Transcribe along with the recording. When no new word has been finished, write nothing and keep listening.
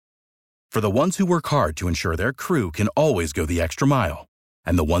For the ones who work hard to ensure their crew can always go the extra mile,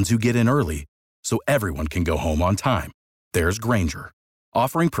 and the ones who get in early so everyone can go home on time, there's Grainger,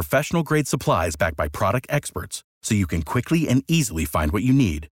 offering professional-grade supplies backed by product experts so you can quickly and easily find what you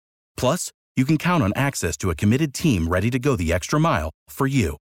need. Plus, you can count on access to a committed team ready to go the extra mile for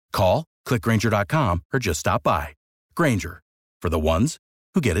you. Call, click Grainger.com, or just stop by. Grainger, for the ones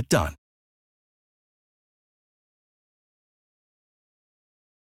who get it done.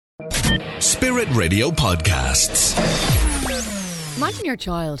 Spirit Radio Podcasts. Imagine your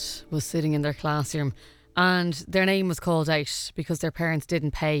child was sitting in their classroom and their name was called out because their parents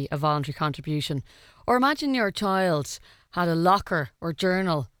didn't pay a voluntary contribution. Or imagine your child had a locker or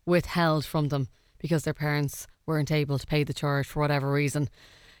journal withheld from them because their parents weren't able to pay the charge for whatever reason.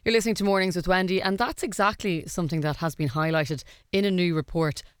 You're listening to Mornings with Wendy, and that's exactly something that has been highlighted in a new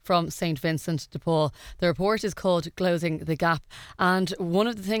report from St Vincent de Paul. The report is called Closing the Gap, and one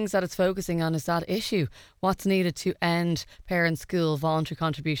of the things that it's focusing on is that issue, what's needed to end parent-school voluntary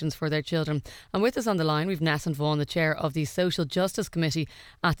contributions for their children. And with us on the line, we've Nessan Vaughan, the chair of the Social Justice Committee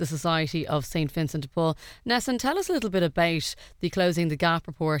at the Society of St Vincent de Paul. Nessan, tell us a little bit about the Closing the Gap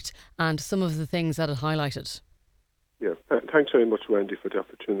report and some of the things that it highlighted. Yeah, thanks very much, Wendy, for the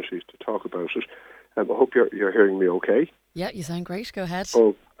opportunity to talk about it. I hope you're hearing me okay. Yeah, you sound great. Go ahead.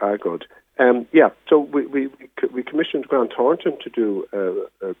 Oh, good. So we commissioned Grant Thornton to do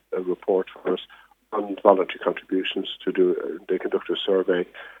a report for us on voluntary contributions. They conducted a survey,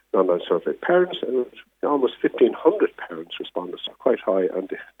 an online survey of parents, and almost 1,500 parents responded, so quite high, and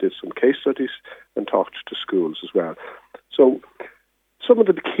they did some case studies and talked to schools as well. So some of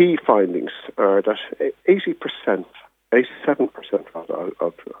the key findings are that 87%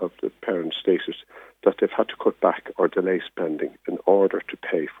 of the parents stated that they've had to cut back or delay spending in order to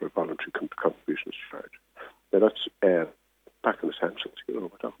pay for voluntary contributions charge. Now that's back in essentials. We're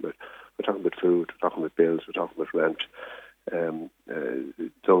talking about food, we're talking about bills, we're talking about rent,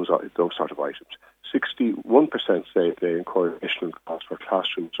 those sort of items. 61% say they incur additional costs for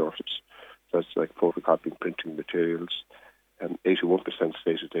classroom services. That's like photocopying, printing materials. 81%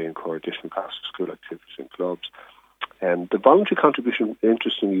 stated they incur additional costs for school activities and clubs. The voluntary contribution,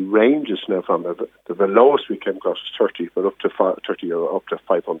 interestingly, ranges now from the lowest we came across was 30, but up to 30 or up to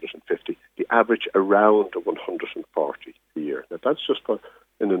 550. The average around 140 a year. Now that's just for,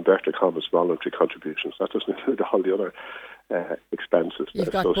 in inverted commas, voluntary contributions. That doesn't include all the other expenses.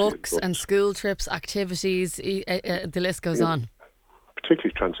 You've got books and school trips, activities. The list goes on.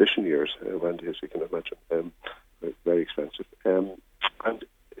 Particularly transition years, Wendy, as you can imagine. Very expensive. And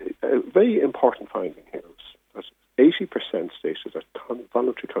a very important finding here is that 80% stated that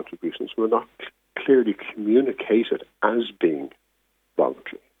voluntary contributions were not clearly communicated as being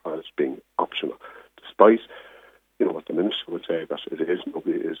voluntary or as being optional, despite what the minister would say that it is.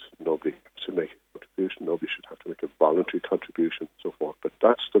 Nobody should make a contribution. Nobody should have to make a voluntary contribution, and so forth. But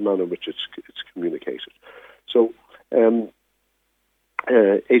that's the manner in which it's communicated. So.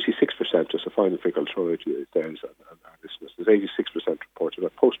 86%, just a final figure I'll throw out to you there, and our listeners, is 86% reported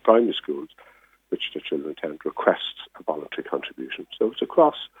that post-primary schools, which their children attend, request a voluntary contribution. So it's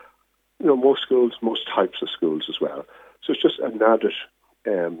across, most schools, most types of schools as well. So it's just an added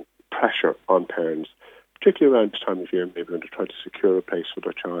pressure on parents, particularly around this time of year, maybe when they try to secure a place for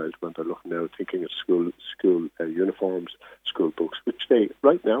their child, when they're looking now, thinking of school uniforms, school books, which they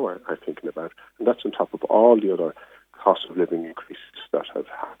right now are thinking about, and that's on top of all the other cost of living increases that have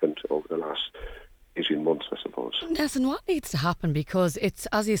happened over the last 18 months, I suppose. Nessan, what needs to happen? Because it's,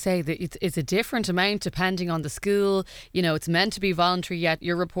 as you say, that it's a different amount depending on the school. It's meant to be voluntary, yet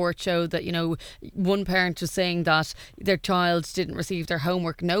your report showed that, one parent was saying that their child didn't receive their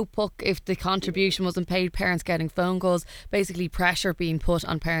homework notebook if the contribution wasn't paid, parents getting phone calls, basically pressure being put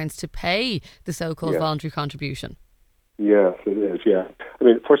on parents to pay the so-called voluntary contribution. Yes, it is, yeah. I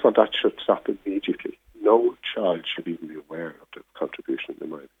mean, first of all, that should stop immediately. No child should even be aware of the contribution, in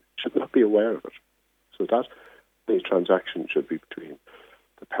my opinion. Should not be aware of it. So that the transaction should be between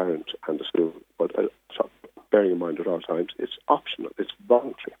the parent and the school. But bearing in mind at all times, it's optional, it's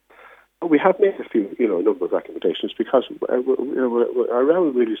voluntary. But we have made a number of recommendations because our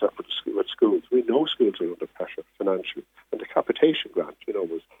realm really is up with schools. We know schools are under pressure financially, and the capitation grant,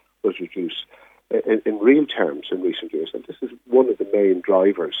 was reduced in real terms in recent years, and this is one of the main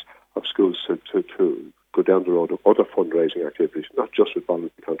drivers of schools to go down the road of other fundraising activities, not just with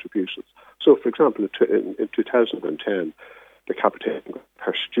voluntary contributions. So, for example, in 2010, the capitation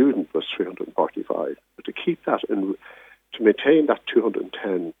per student was 345. But to keep that to maintain that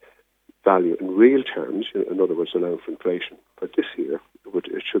 210 value in real terms, in other words, allowing for inflation, for this year,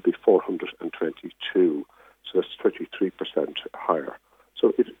 it should be 422. So that's 33% higher.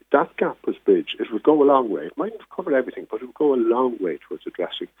 So that gap was bridged, it would go a long way. It mightn't cover everything, but it would go a long way towards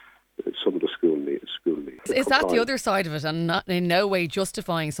addressing some of the school needs. Is that the other side of it, and not in no way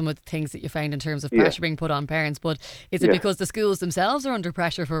justifying some of the things that you found in terms of pressure being put on parents, but is it because the schools themselves are under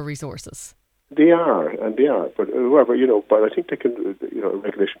pressure for resources? They are, but however, but I think they can, a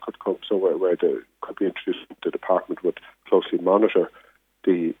regulation could come somewhere where there could be introduced. The department would closely monitor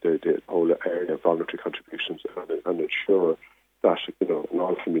the whole area of voluntary contributions and ensure that, in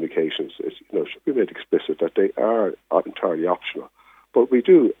all communications, should be made explicit that they are entirely optional. But we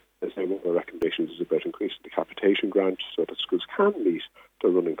do, as one of the recommendations is about increasing the capitation grant so that schools can meet their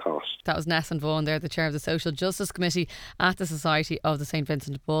running costs. That was Nessan Vaughan there, the chair of the Social Justice Committee at the Society of the St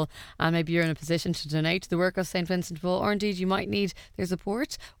Vincent de Paul. And maybe you're in a position to donate to the work of St Vincent de Paul, or indeed you might need their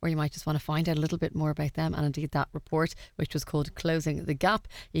support, or you might just want to find out a little bit more about them and indeed that report, which was called Closing the Gap.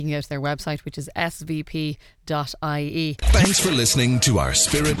 You can go to their website, which is svp.ie. Thanks for listening to our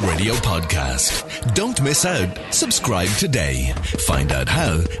Spirit Radio podcast. Don't miss out. Subscribe today. Find out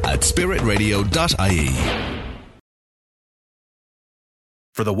how at spiritradio.ie.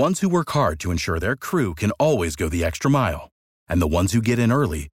 For the ones who work hard to ensure their crew can always go the extra mile, and the ones who get in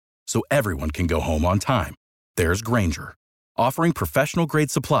early so everyone can go home on time, there's Grainger, offering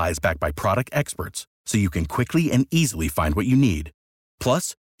professional-grade supplies backed by product experts so you can quickly and easily find what you need.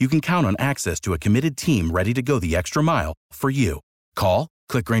 Plus, you can count on access to a committed team ready to go the extra mile for you. Call,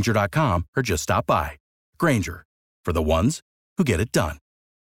 click Grainger.com, or just stop by. Grainger, for the ones who get it done.